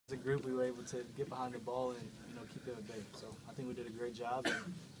As a group, we were able to get behind the ball and keep them at bay. So I think we did a great job,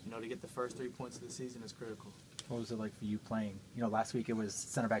 and to get the first 3 points of the season is critical. What was it like for you playing? Last week it was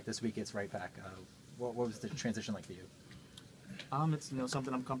center back. This week it's right back. What was the transition like for you? It's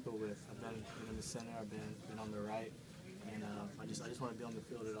something I'm comfortable with. I've been in the center. I've been on the right, and I just want to be on the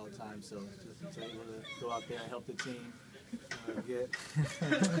field at all times. So just to able to go out there and help the team.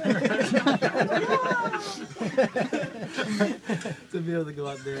 To be able to go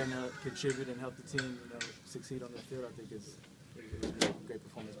out there and contribute and help the team, succeed on the field, I think is a great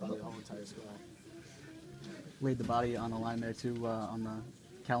performance by the whole entire squad. Laid the body on the line there too on the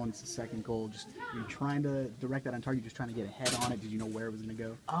Callan's second goal. Just you trying to direct that on target, just trying to get ahead on it. Did you know where it was going to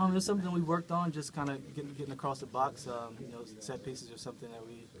go? It was something we worked on, just kind of getting across the box. Set pieces are something that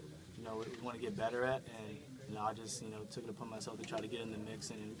we want to get better at, and I just took it upon myself to try to get in the mix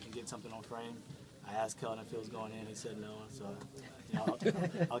and get something on frame. I asked Kellen if it was going in. He said no, so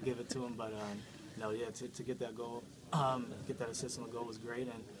I'll give it to him. But to get that goal, get that assist on the goal was great,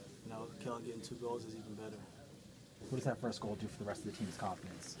 and Kellen getting 2 goals is even better. What does that first goal do for the rest of the team's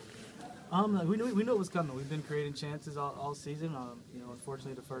confidence? We knew it was coming. We've been creating chances all season.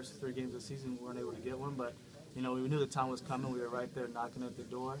 Unfortunately, the first 3 games of the season we weren't able to get one, but we knew the time was coming. We were right there knocking at the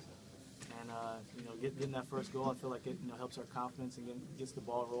door, and getting that first goal, I feel like it helps our confidence and gets the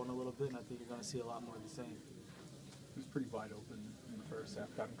ball rolling a little bit. And I think you're going to see a lot more of the same. It was pretty wide open in the first half.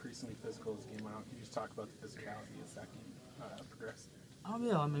 Got increasingly physical as the game went on. Can you just talk about the physicality as that game progressed?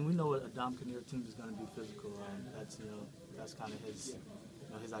 Yeah, we know what a Dom Kinnear team is going to be physical. That's kind of his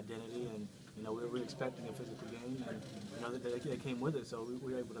identity, and we were expecting a physical game, and they came with it. So we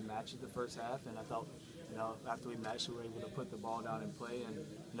were able to match it the first half, and I thought after we matched, we were able to put the ball down and play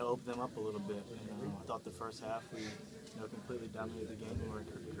and open them up a little bit. And I thought the first half we completely dominated the game and were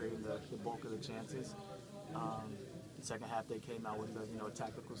creating the bulk of the chances. The second half they came out with a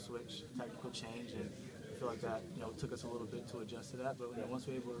tactical switch, tactical change, and I feel like that it took us a little bit to adjust to that. But once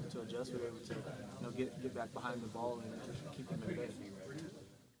we were able to adjust, we were able to get back behind the ball and keep them in bed.